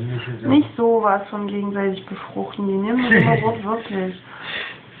typische männliche Sache. Nicht sowas von gegenseitig befruchten. Die nehmen das immer wirklich.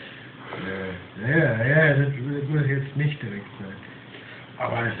 Ja, das muss jetzt nicht direkt sein.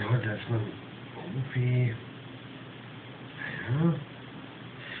 Aber so, dass man irgendwie, ja,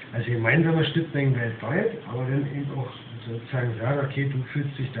 also gemeinsame Schnittmengen weltweit, aber dann eben auch sozusagen sagen, okay, du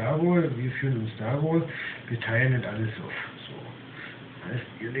fühlst dich da wohl, wir fühlen uns da wohl, wir teilen das alles auf. So. Das heißt,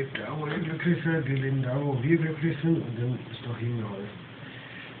 ihr lebt da, wo ihr glücklich seid, wir leben da, wo wir glücklich sind, und dann ist doch ihm geholfen.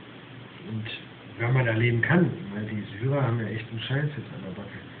 Und wenn man da leben kann, weil die Syrer haben ja echt einen Scheiß jetzt an der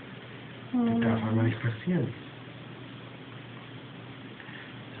Backe. Das darf einmal nicht passieren.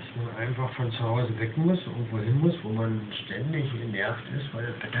 Dass man einfach von zu Hause weg muss, irgendwo hin muss, wo man ständig genervt ist, weil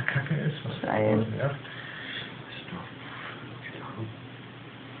das Wetter kacke ist, was nervt. Ist doch, keine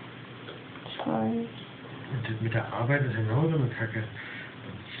Ahnung. Und das mit der Arbeit ist genauso eine Kacke.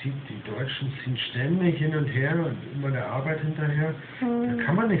 Die Deutschen ziehen ständig hin und her und immer der Arbeit hinterher. Da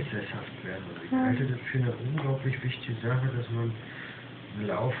kann man nicht sesshaft werden. Also ich halte das für eine unglaublich wichtige Sache, dass man im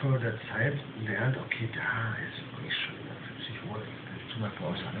Laufe der Zeit lernt, okay, da ist wirklich schön, da fühlt sich wohl. Zum Beispiel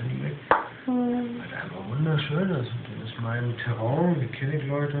aus Handymikro, weil da einfach wunderschön ist. Und das ist mein Terrain, hier kenne ich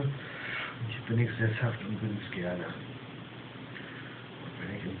Leute, und hier bin ich sesshaft und bin es gerne. Und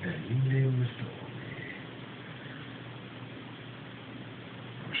wenn ich in Berlin leben müsste, oh nee.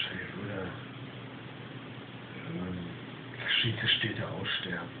 Wahrscheinlich würde verschiedene Städte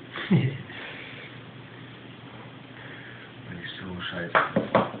aussterben. Wenn ich so scheiße.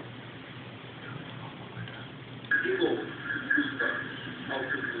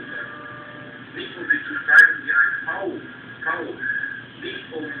 Nicht um sich zu streiten wie ein V, nicht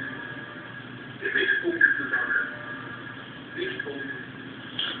um Gesichtspunkte zu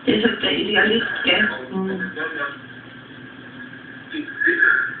der Idealist, gell? Mhm.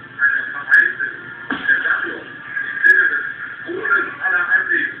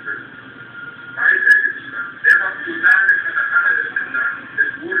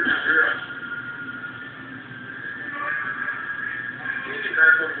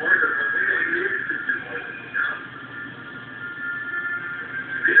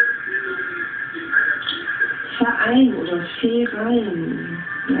 Verein oder Verein,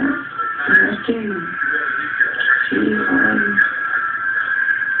 ja, je nachdem. Verein.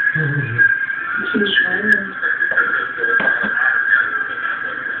 Viele Schweine.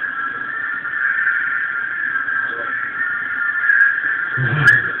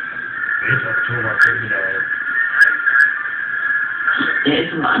 Jetzt Oktober kommt wieder rein. Der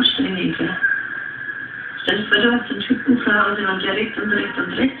ist so anstrengend, gell? Stell dir vor, du hast den Typen zu Hause und Dialektunterricht.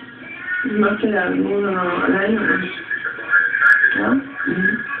 Das macht er ja nur noch alleine nicht. Ja?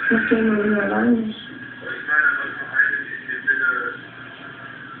 Mhm. Das macht er nur alleine nicht.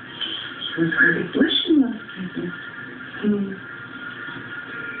 Das kann ich durchgehen lassen.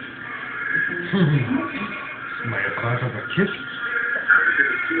 Ist mein Vater bekifft?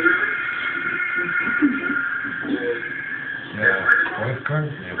 Ja,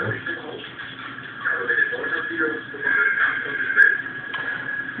 Wolfgang? Ja,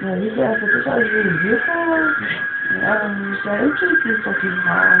 Ja, wie wäre das ist also ein Hilfe? Ja, dann ist ja ist doch die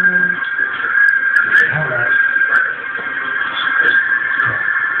Frage. ja, aber...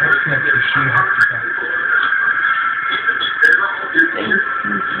 Das ist ja klischeehaftiger.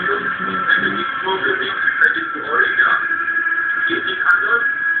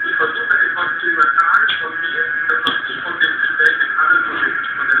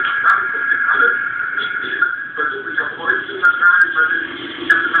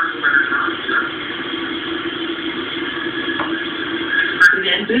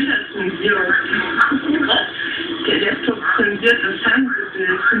 Bilderzensierung. Der Laptop zensiert das Fernsehbild,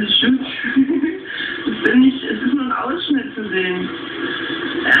 das finde ich gut. Es ist nur ein Ausschnitt zu sehen.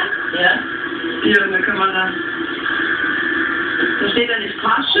 Ja? Ja. Hier, da kann man da. Da steht da nicht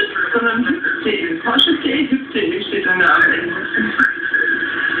Parship, sondern Hüpfte. Parship.de, Hüpfte steht dann da am Ende.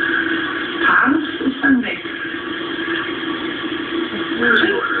 Pars ist dann weg.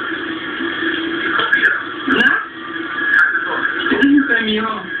 Na? Das ist bei mir.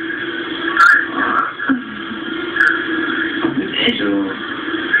 Mit Echo.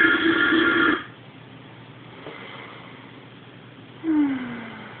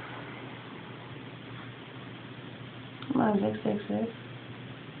 Mal 666.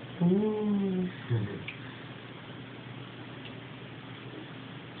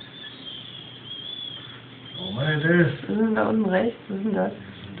 Oh mein Gott. Was ist denn da unten rechts? Was ist denn das?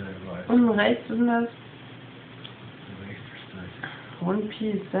 Unten rechts, was ist denn das?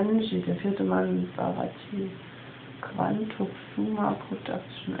 One-Piece Senji, der 4. Mal in Barati. Quantum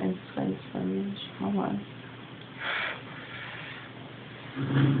Production 123. Mach mal an.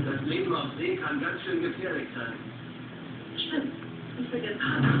 Das Leben auf See kann ganz schön gefährlich sein. Stimmt. Ich bin jetzt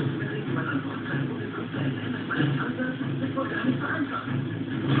hart aufgeregt, weil an Bord kein Polizist ist. Mein Ansatz ist wohl gar nicht so einfach. Das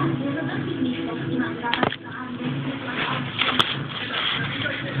wäre wirklich nicht schlecht, jemanden dabei zu haben, der